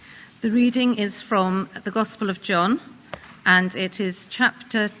The reading is from the Gospel of John, and it is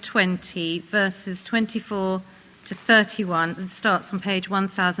chapter 20, verses 24 to 31, and starts on page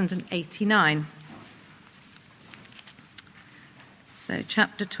 1089. So,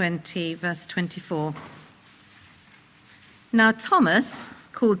 chapter 20, verse 24. Now Thomas,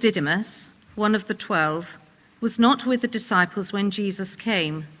 called Didymus, one of the 12, was not with the disciples when Jesus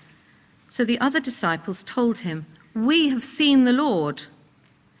came. So the other disciples told him, "We have seen the Lord."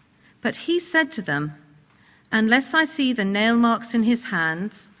 But he said to them, "Unless I see the nail marks in his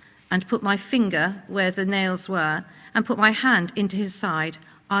hands, and put my finger where the nails were, and put my hand into his side,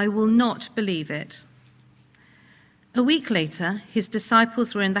 I will not believe it." A week later, his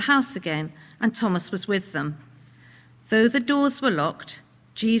disciples were in the house again, and Thomas was with them. Though the doors were locked,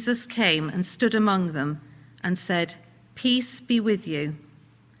 Jesus came and stood among them and said, "Peace be with you."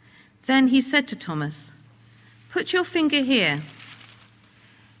 Then he said to Thomas, "Put your finger here.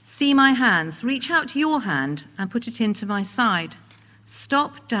 See my hands, reach out your hand and put it into my side.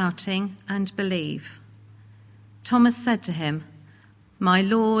 Stop doubting and believe." Thomas said to him, "My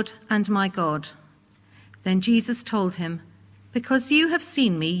Lord and my God." Then Jesus told him, "Because you have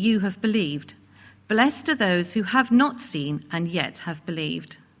seen me, you have believed. Blessed are those who have not seen and yet have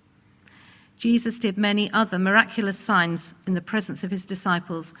believed." Jesus did many other miraculous signs in the presence of his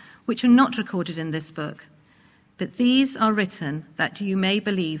disciples, which are not recorded in this book. But these are written that you may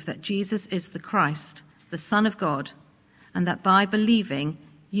believe that Jesus is the Christ, the Son of God, and that by believing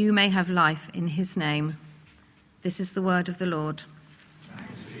you may have life in his name. This is the word of the Lord.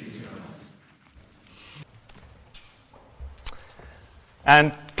 Thanks be to God.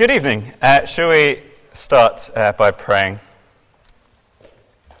 And good evening. Shall we start by praying?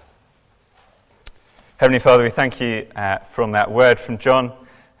 Heavenly Father, we thank you from that word from John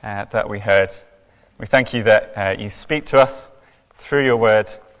that we heard. We thank you that you speak to us through your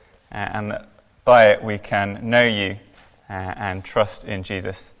word and that by it we can know you and trust in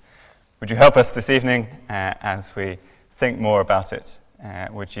Jesus. Would you help us this evening as we think more about it?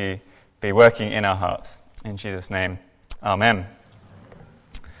 Would you be working in our hearts? In Jesus' name, amen.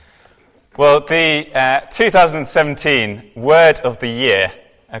 Well, the 2017 word of the year,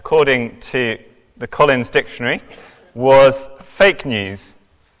 according to the Collins Dictionary, was fake news.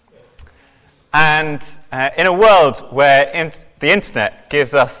 And in a world where the internet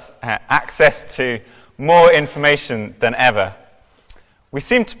gives us access to more information than ever, we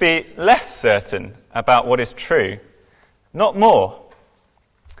seem to be less certain about what is true, not more.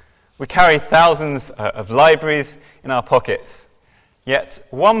 We carry thousands of libraries in our pockets, yet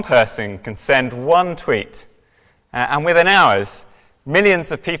one person can send one tweet, and within hours,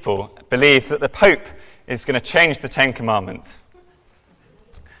 millions of people believe that the Pope is going to change the Ten Commandments.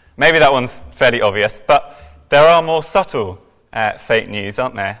 Maybe that one's fairly obvious, but there are more subtle fake news,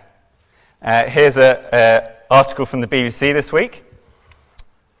 aren't there? Here's an article from the BBC this week.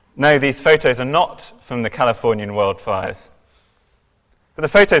 No, these photos are not from the Californian wildfires. But the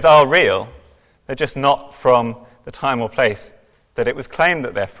photos are real. They're just not from the time or place that it was claimed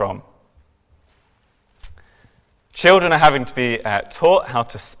that they're from. Children are having to be taught how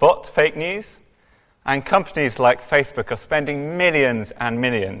to spot fake news, and companies like Facebook are spending millions and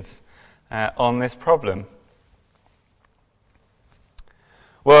millions on this problem.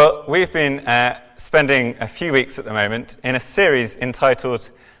 Well, we've been spending a few weeks at the moment in a series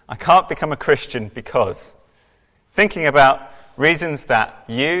entitled "I Can't Become a Christian Because," thinking about reasons that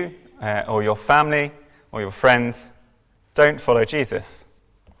you or your family or your friends don't follow Jesus.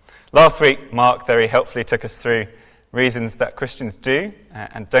 Last week, Mark very helpfully took us through reasons that Christians do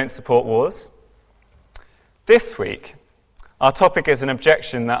and don't support wars. This week, our topic is an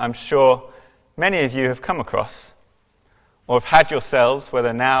objection that I'm sure many of you have come across or have had yourselves,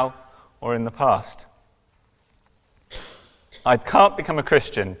 whether now or in the past. I can't become a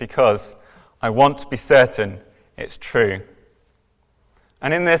Christian because I want to be certain it's true.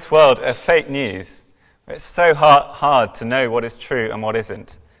 And in this world of fake news, it's so hard to know what is true and what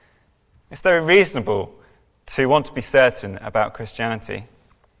isn't. It's very reasonable to want to be certain about Christianity.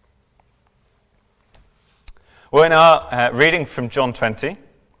 Well, in our reading from John 20,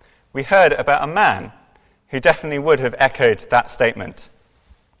 we heard about a man who definitely would have echoed that statement.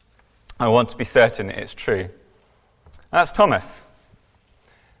 I want to be certain it's true. And that's Thomas.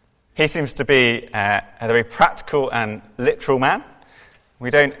 He seems to be a very practical and literal man. We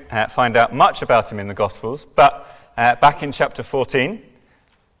don't find out much about him in the Gospels, but back in chapter 14,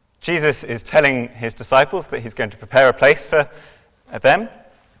 Jesus is telling his disciples that he's going to prepare a place for them.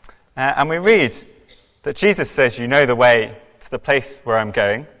 And we read that Jesus says, "You know the way to the place where I'm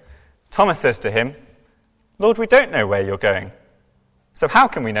going." Thomas says to him, "Lord, we don't know where you're going. So how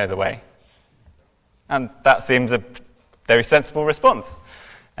can we know the way? And that seems a very sensible response.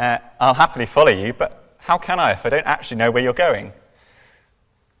 I'll happily follow you, but how can I if I don't actually know where you're going?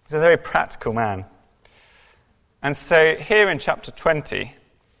 He's a very practical man. And so here in chapter 20,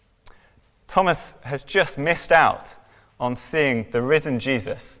 Thomas has just missed out on seeing the risen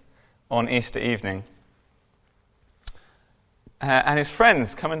Jesus on Easter evening. And his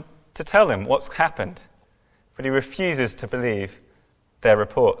friends come in to tell him what's happened, but he refuses to believe their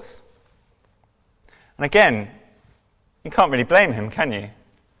reports. And again, you can't really blame him, can you?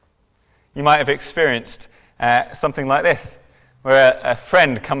 You might have experienced something like this, where a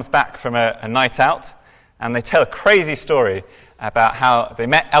friend comes back from a night out and they tell a crazy story about how they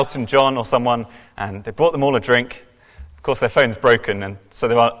met Elton John or someone and they brought them all a drink. Of course, their phone's broken, and so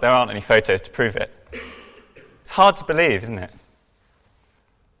there aren't any photos to prove it. It's hard to believe, isn't it?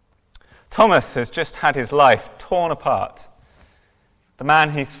 Thomas has just had his life torn apart. The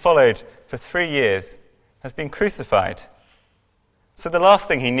man he's followed for 3 years has been crucified. So the last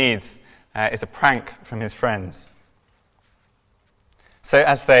thing he needs is a prank from his friends. So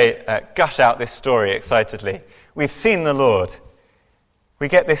as they gush out this story excitedly, we've seen the Lord, we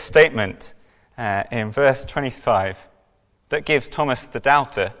get this statement in verse 25 that gives Thomas the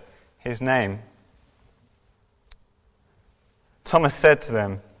doubter his name. Thomas said to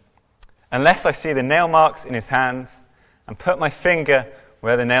them, "Unless I see the nail marks in his hands, and put my finger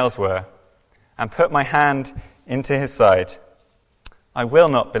where the nails were, and put my hand into his side, I will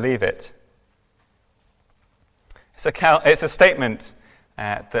not believe it." It's a statement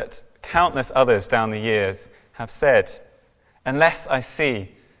that countless others down the years have said, "Unless I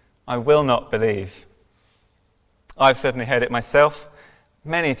see, I will not believe." I've certainly heard it myself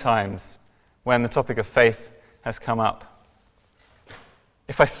many times when the topic of faith has come up.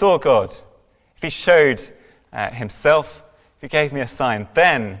 If I saw God, if he showed himself, if he gave me a sign,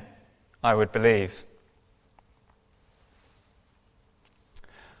 then I would believe.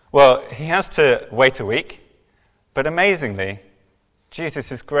 Well, he has to wait a week, but amazingly,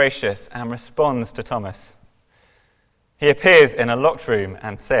 Jesus is gracious and responds to Thomas. He appears in a locked room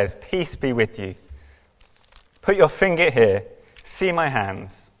and says, "Peace be with you. Put your finger here, see my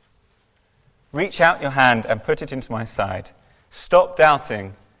hands. Reach out your hand and put it into my side. Stop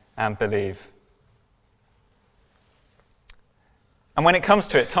doubting and believe." And when it comes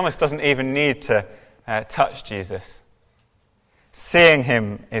to it, Thomas doesn't even need to touch Jesus. Seeing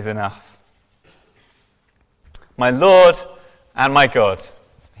him is enough. "My Lord and my God,"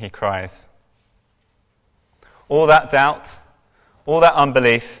 he cries. All that doubt, all that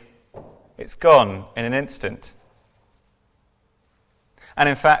unbelief, it's gone in an instant. And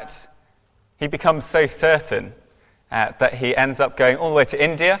in fact, he becomes so certain that he ends up going all the way to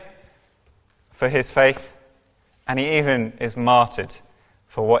India for his faith, and he even is martyred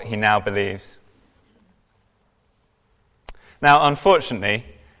for what he now believes. Now, unfortunately,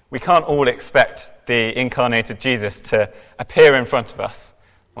 we can't all expect the incarnated Jesus to appear in front of us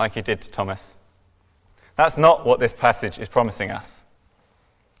like he did to Thomas. That's not what this passage is promising us.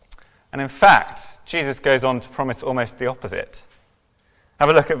 And in fact, Jesus goes on to promise almost the opposite. Have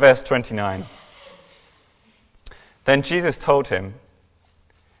a look at verse 29. Then Jesus told him,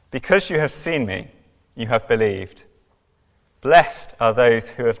 "Because you have seen me, you have believed. Blessed are those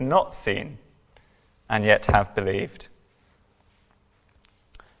who have not seen and yet have believed."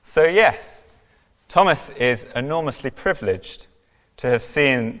 So yes, Thomas is enormously privileged to have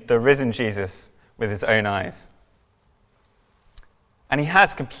seen the risen Jesus with his own eyes. And he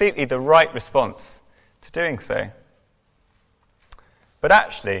has completely the right response to doing so. But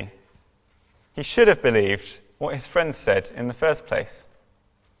actually, he should have believed what his friends said in the first place.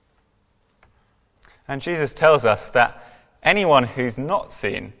 And Jesus tells us that anyone who's not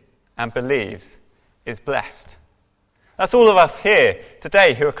seen and believes is blessed. That's all of us here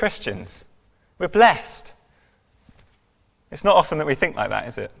today who are Christians. We're blessed. It's not often that we think like that,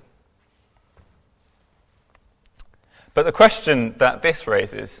 is it? But the question that this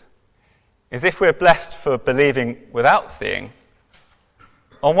raises is, if we're blessed for believing without seeing,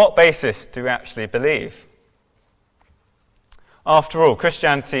 on what basis do we actually believe? After all,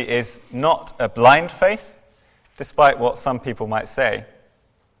 Christianity is not a blind faith, despite what some people might say.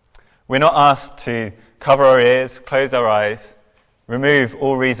 We're not asked to cover our ears, close our eyes, remove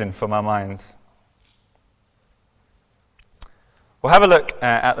all reason from our minds. We'll have a look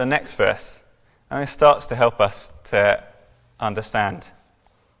at the next verse, and this starts to help us to understand.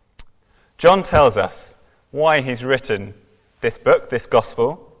 John tells us why he's written this book, this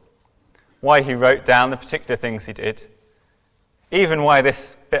gospel, why he wrote down the particular things he did, even why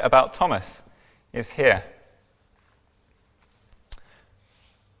this bit about Thomas is here.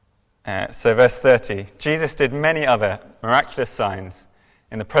 So verse 30, Jesus did many other miraculous signs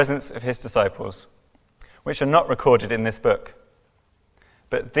in the presence of his disciples, which are not recorded in this book.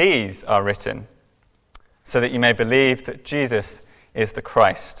 But these are written so that you may believe that Jesus is the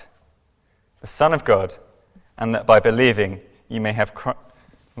Christ, the Son of God, and that by believing you may have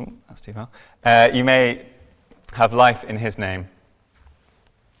you may have life in his name.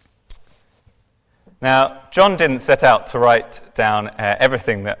 Now, John didn't set out to write down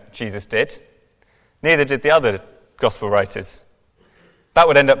everything that Jesus did. Neither did the other gospel writers. That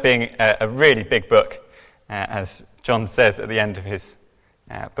would end up being a really big book, as John says at the end of his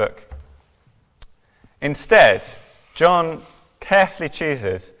book. Instead, John carefully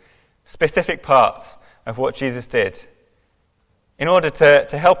chooses specific parts of what Jesus did in order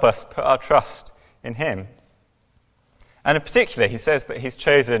to help us put our trust in him. And in particular, he says that he's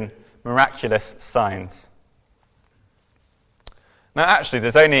chosen miraculous signs. Now, actually,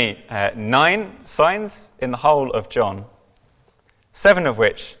 there's only 9 signs in the whole of John, 7 of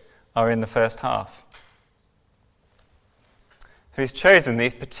which are in the first half. So he's chosen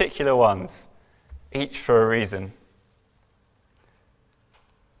these particular ones, each for a reason.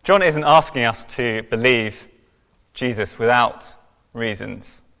 John isn't asking us to believe Jesus without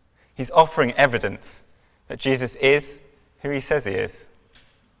reasons. He's offering evidence that Jesus is who he says he is.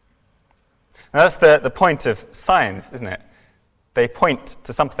 Now that's the point of signs, isn't it? They point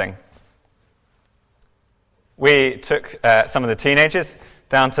to something. We took some of the teenagers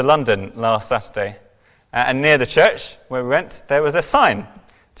down to London last Saturday, and near the church where we went, there was a sign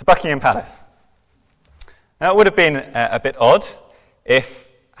to Buckingham Palace. Now it would have been a bit odd if,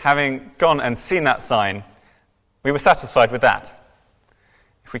 having gone and seen that sign, we were satisfied with that.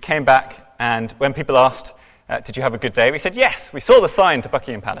 If we came back and when people asked, did you have a good day? We said, yes, we saw the sign to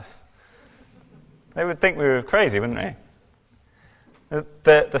Buckingham Palace. They would think we were crazy, wouldn't they?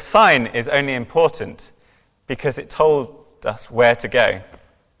 The sign is only important because it told us where to go.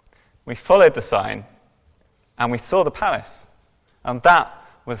 We followed the sign and we saw the palace. And that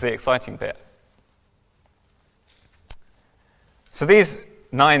was the exciting bit. So these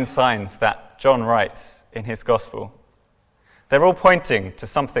 9 signs that John writes in his gospel, they're all pointing to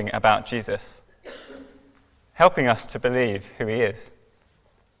something about Jesus, helping us to believe who he is.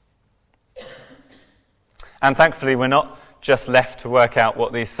 And thankfully, we're not just left to work out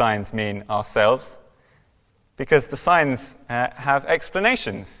what these signs mean ourselves, because the signs have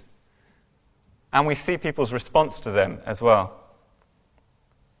explanations, and we see people's response to them as well,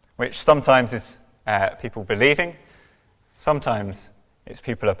 which sometimes is people believing, sometimes it's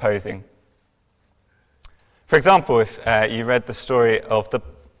people opposing. For example, if you read the story of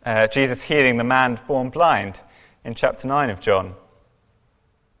Jesus healing the man born blind in chapter 9 of John,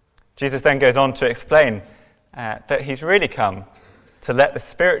 Jesus then goes on to explain that he's really come to let the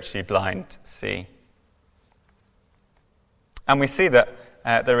spiritually blind see. And we see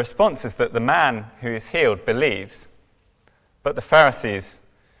that the response is that the man who is healed believes, but the Pharisees,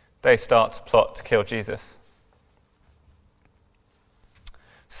 they start to plot to kill Jesus.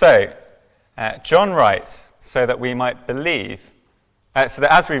 So, John writes so that we might believe, so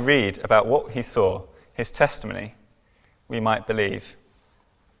that as we read about what he saw, his testimony, we might believe.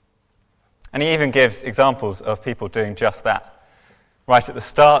 And he even gives examples of people doing just that. Right at the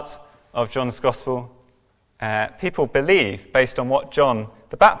start of John's Gospel, people believe based on what John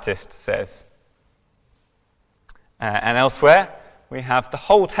the Baptist says. And elsewhere, we have the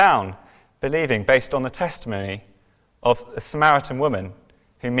whole town believing based on the testimony of a Samaritan woman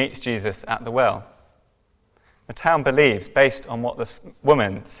who meets Jesus at the well. The town believes based on what the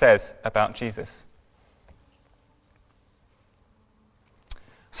woman says about Jesus.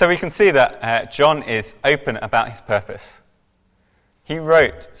 So we can see that John is open about his purpose. He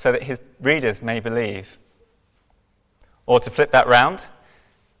wrote so that his readers may believe. Or to flip that round,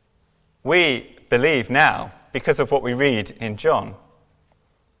 we believe now because of what we read in John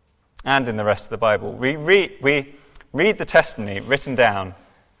and in the rest of the Bible. We read the testimony written down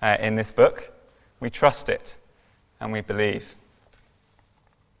in this book, we trust it, and we believe.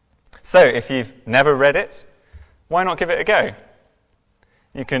 So if you've never read it, why not give it a go?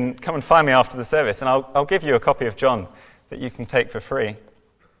 You can come and find me after the service, and I'll give you a copy of John that you can take for free.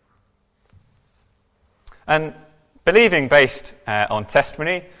 And believing based on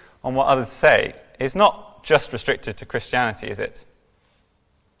testimony, on what others say, is not just restricted to Christianity, is it?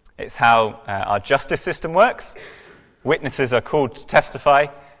 It's how our justice system works. Witnesses are called to testify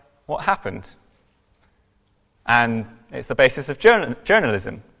what happened. And it's the basis of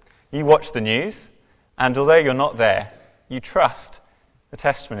journalism. You watch the news, and although you're not there, you trust the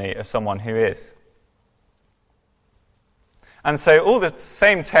testimony of someone who is. And so all the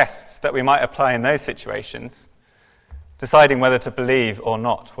same tests that we might apply in those situations, deciding whether to believe or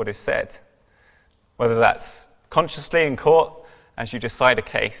not what is said, whether that's consciously in court as you decide a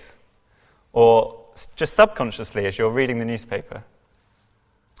case, or just subconsciously as you're reading the newspaper.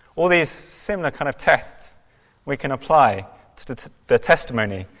 All these similar kind of tests we can apply to the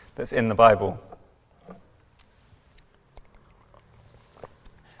testimony that's in the Bible.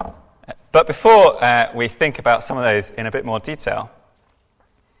 But before we think about some of those in a bit more detail,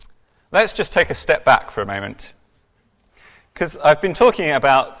 let's just take a step back for a moment. Because I've been talking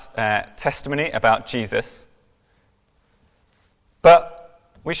about testimony, about Jesus, but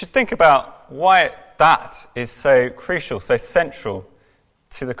we should think about why that is so crucial, so central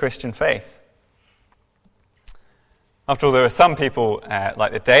to the Christian faith. After all, there are some people,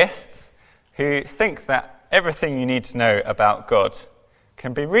 like the deists, who think that everything you need to know about God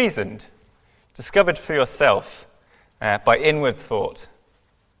can be reasoned, discovered for yourself by inward thought.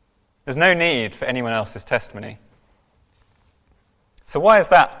 There's no need for anyone else's testimony. So why is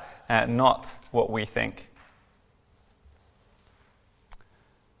that not what we think?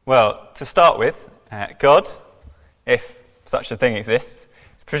 Well, to start with, God, if such a thing exists,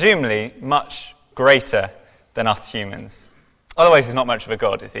 is presumably much greater than us humans. Otherwise, he's not much of a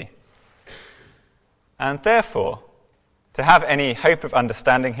God, is he? And therefore, to have any hope of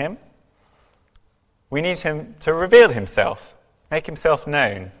understanding him, we need him to reveal himself, make himself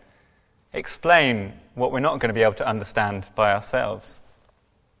known, explain what we're not going to be able to understand by ourselves.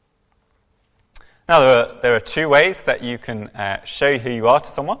 Now, there are two ways that you can show who you are to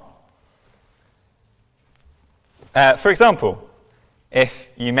someone. For example, if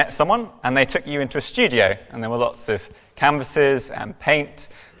you met someone and they took you into a studio and there were lots of canvases and paint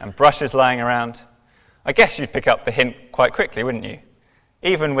and brushes lying around, I guess you'd pick up the hint quite quickly, wouldn't you?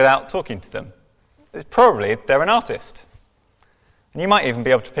 Even without talking to them. Probably they're an artist. And you might even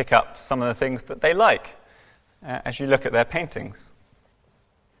be able to pick up some of the things that they like as you look at their paintings.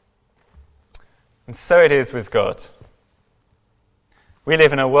 And so it is with God. We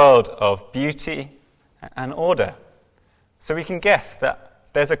live in a world of beauty and order, so we can guess that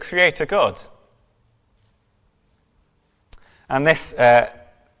there's a creator God. And this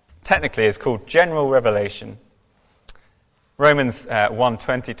technically is called general revelation. Romans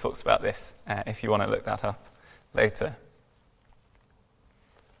 1:20 talks about this, if you want to look that up later.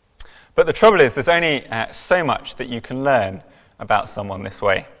 But the trouble is, there's only so much that you can learn about someone this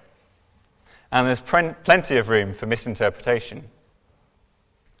way. And there's plenty of room for misinterpretation.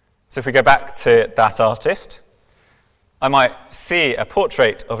 So if we go back to that artist, I might see a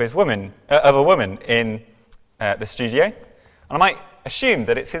portrait of a woman in the studio, and I might assume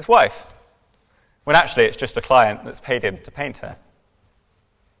that it's his wife, when actually it's just a client that's paid him to paint her.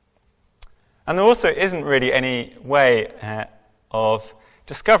 And there also isn't really any way of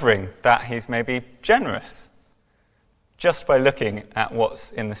discovering that he's maybe generous just by looking at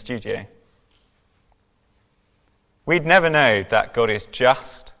what's in the studio. We'd never know that God is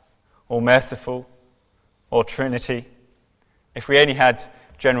just or merciful or Trinity if we only had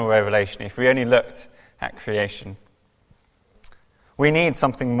general revelation, if we only looked at creation. We need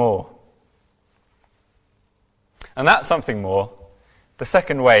something more. And that something more, the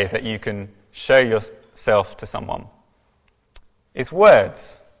second way that you can show yourself to someone, is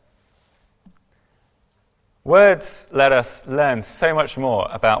words. Words let us learn so much more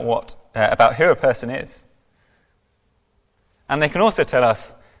about who a person is. And they can also tell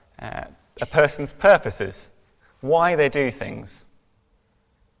us a person's purposes, why they do things,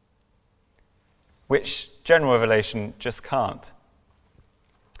 which general revelation just can't.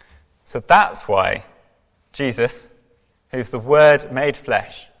 So that's why Jesus, who's the Word made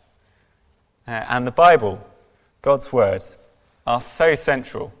flesh, and the Bible, God's words, are so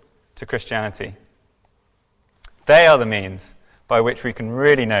central to Christianity. They are the means by which we can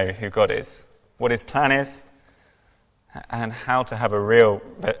really know who God is, what his plan is, and how to have a real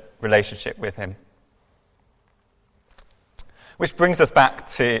relationship with him. Which brings us back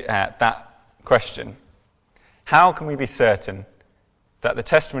to that question. How can we be certain that the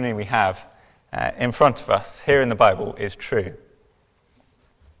testimony we have in front of us here in the Bible is true?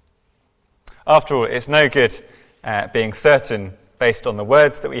 After all, it's no good being certain based on the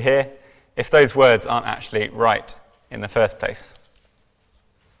words that we hear if those words aren't actually right in the first place.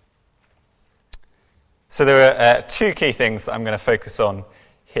 So there are two key things that I'm going to focus on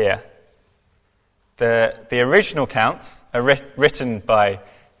here. The original accounts are written by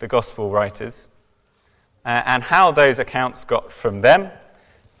the gospel writers, and how those accounts got from them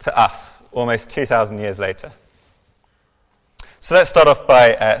to us almost 2,000 years later. So let's start off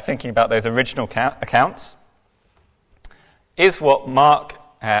by thinking about those original accounts. is what Mark,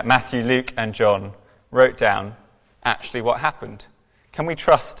 Matthew, Luke, and John wrote down actually what happened? Can we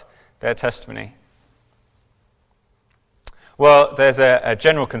trust their testimony? Well, there's a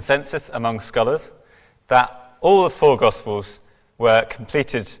general consensus among scholars that all the four Gospels were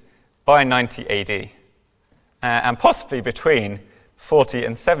completed by 90 AD, and possibly between 40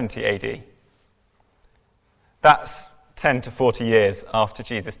 and 70 AD. That's 10 to 40 years after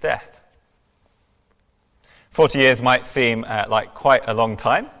Jesus' death. 40 years might seem like quite a long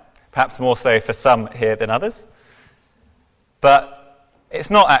time, perhaps more so for some here than others, but it's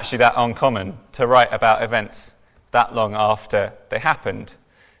not actually that uncommon to write about events that long after they happened,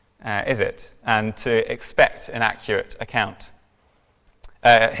 is it? And to expect an accurate account.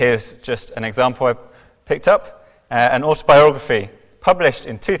 Here's just an example I picked up. An autobiography published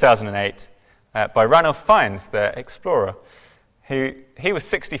in 2008 by Ranulph Fiennes, the explorer. He was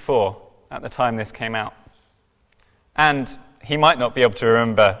 64 at the time this came out. And he might not be able to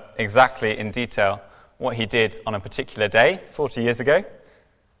remember exactly in detail what he did on a particular day 40 years ago,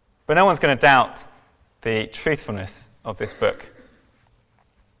 but no one's going to doubt the truthfulness of this book.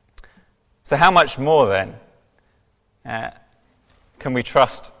 So how much more then can we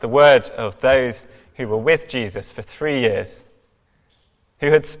trust the word of those who were with Jesus for 3 years, who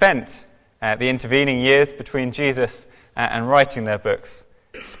had spent the intervening years between Jesus and writing their books,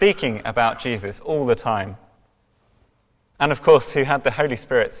 speaking about Jesus all the time, and of course who had the Holy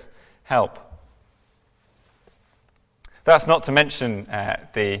Spirit's help? That's not to mention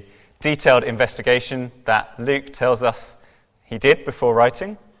the detailed investigation that Luke tells us he did before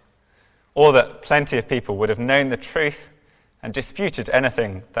writing, or that plenty of people would have known the truth and disputed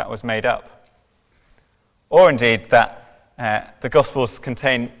anything that was made up. Or indeed that the Gospels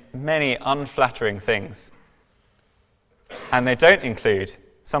contain many unflattering things, and they don't include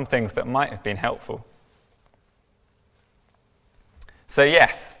some things that might have been helpful. So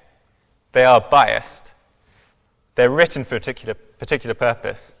yes, they are biased. They're written for a particular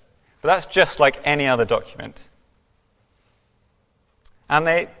purpose, but that's just like any other document. And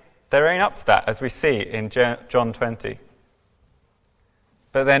they're own up to that, as we see in John 20.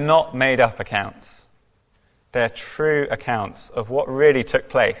 But they're not made-up accounts. They're true accounts of what really took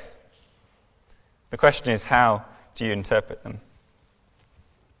place. The question is, how do you interpret them?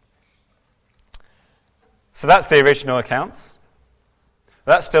 So that's the original accounts.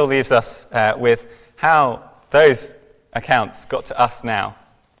 That still leaves us with how those accounts got to us now.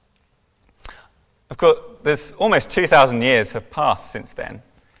 Of course, there's almost 2,000 years have passed since then.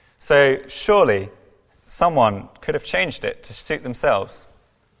 So surely someone could have changed it to suit themselves.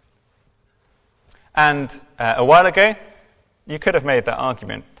 And a while ago, you could have made that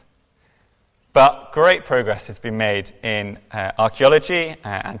argument. But great progress has been made in archaeology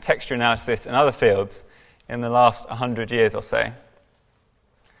and texture analysis and other fields in the last 100 years or so.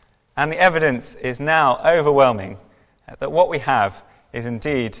 And the evidence is now overwhelming that what we have is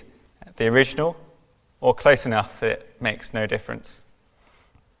indeed the original, or close enough that it makes no difference.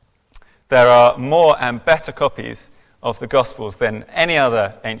 There are more and better copies of the Gospels than any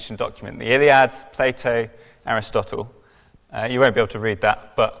other ancient document. The Iliad, Plato, Aristotle. You won't be able to read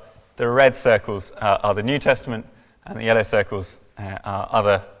that, but the red circles are the New Testament, and the yellow circles are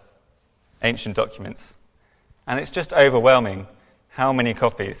other ancient documents. And it's just overwhelming how many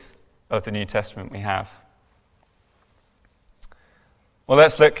copies of the New Testament we have. Well,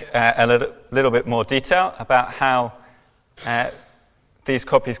 let's look a little bit more detail about how these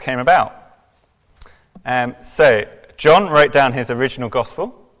copies came about. So, John wrote down his original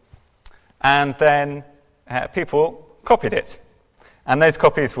gospel, and then people copied it. And those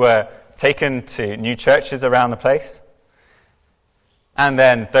copies were taken to new churches around the place, and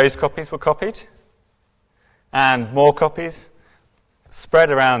then those copies were copied, and more copies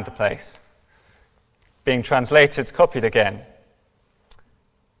spread around the place, being translated, copied again.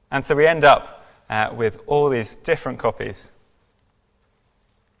 And so we end up with all these different copies.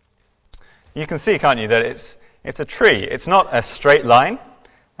 You can see, can't you, that it's a tree. It's not a straight line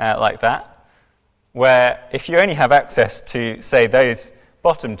like that, where if you only have access to, say, those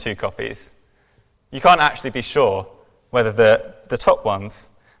bottom two copies, you can't actually be sure whether the top ones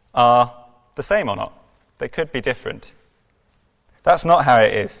are the same or not. They could be different. That's not how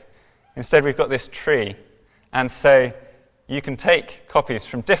it is. Instead, we've got this tree, and so you can take copies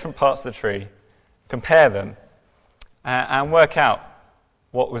from different parts of the tree, compare them, and work out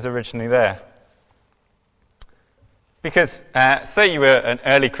what was originally there. Because say you were an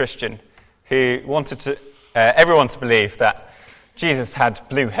early Christian who wanted everyone to believe that Jesus had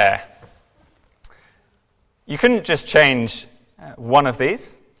blue hair. You couldn't just change one of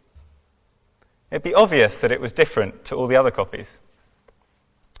these. it'd be obvious that it was different to all the other copies.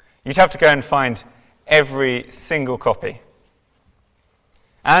 You'd have to go and find every single copy,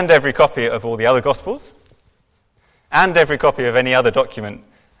 and every copy of all the other Gospels, and every copy of any other document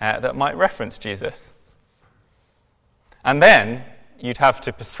that might reference Jesus. And then you'd have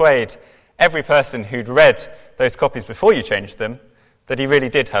to persuade every person who'd read those copies before you changed them that he really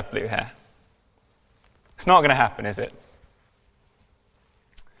did have blue hair. It's not going to happen, is it?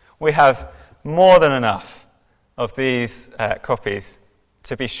 We have more than enough of these copies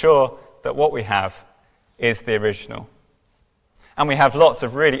to be sure that what we have is the original. And we have lots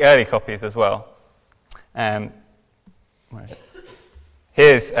of really early copies as well.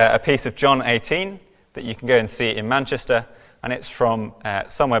 Here's a piece of John 18 that you can go and see in Manchester, and it's from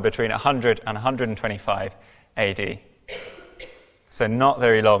somewhere between 100 and 125 AD. So not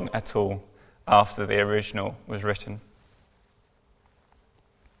very long at all after the original was written.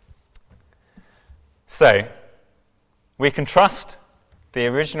 So, we can trust the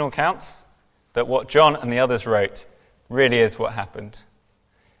original accounts, that what John and the others wrote really is what happened.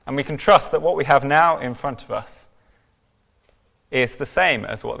 And we can trust that what we have now in front of us is the same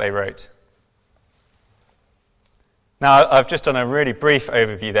as what they wrote. Now, I've just done a really brief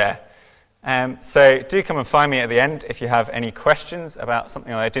overview there. So do come and find me at the end if you have any questions about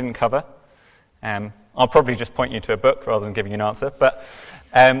something that I didn't cover. I'll probably just point you to a book rather than giving you an answer.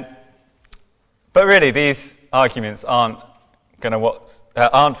 But really, these arguments aren't what's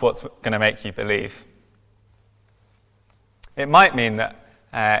going to make you believe. It might mean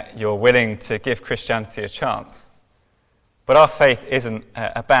that you're willing to give Christianity a chance. But our faith isn't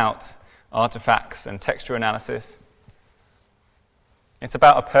about artifacts and textual analysis. It's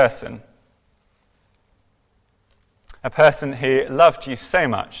about a person. A person who loved you so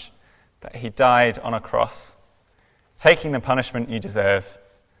much that he died on a cross, taking the punishment you deserve,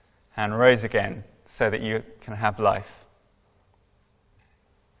 and rose again so that you can have life.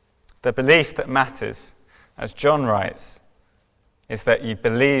 The belief that matters, as John writes, is that you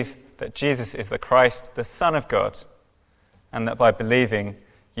believe that Jesus is the Christ, the Son of God, and that by believing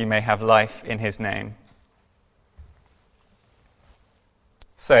you may have life in his name.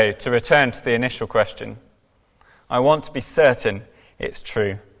 So, to return to the initial question, I want to be certain it's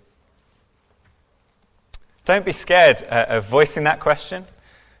true. Don't be scared of voicing that question.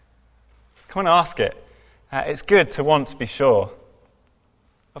 Come and ask it. It's good to want to be sure.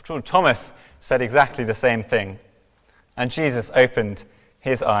 After all, Thomas said exactly the same thing, and Jesus opened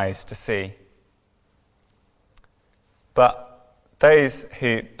his eyes to see. But those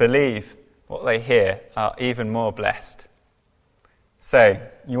who believe what they hear are even more blessed. So,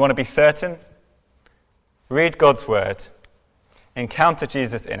 you want to be certain? Read God's word. Encounter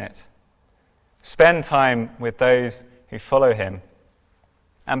Jesus in it. Spend time with those who follow him.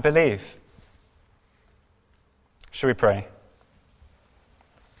 And believe. Shall we pray?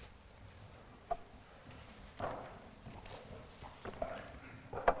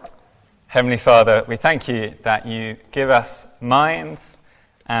 Heavenly Father, we thank you that you give us minds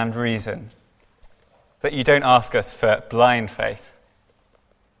and reason, that you don't ask us for blind faith.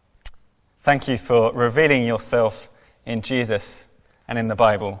 Thank you for revealing yourself in Jesus and in the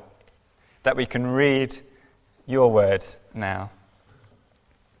Bible, that we can read your word now.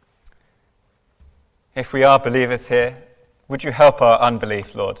 If we are believers here, would you help our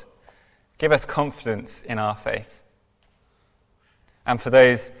unbelief, Lord? Give us confidence in our faith. And for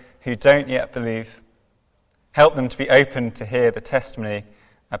those who don't yet believe, help them to be open to hear the testimony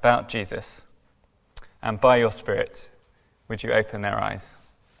about Jesus. And by your Spirit, would you open their eyes?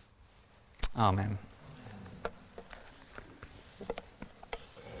 Amen.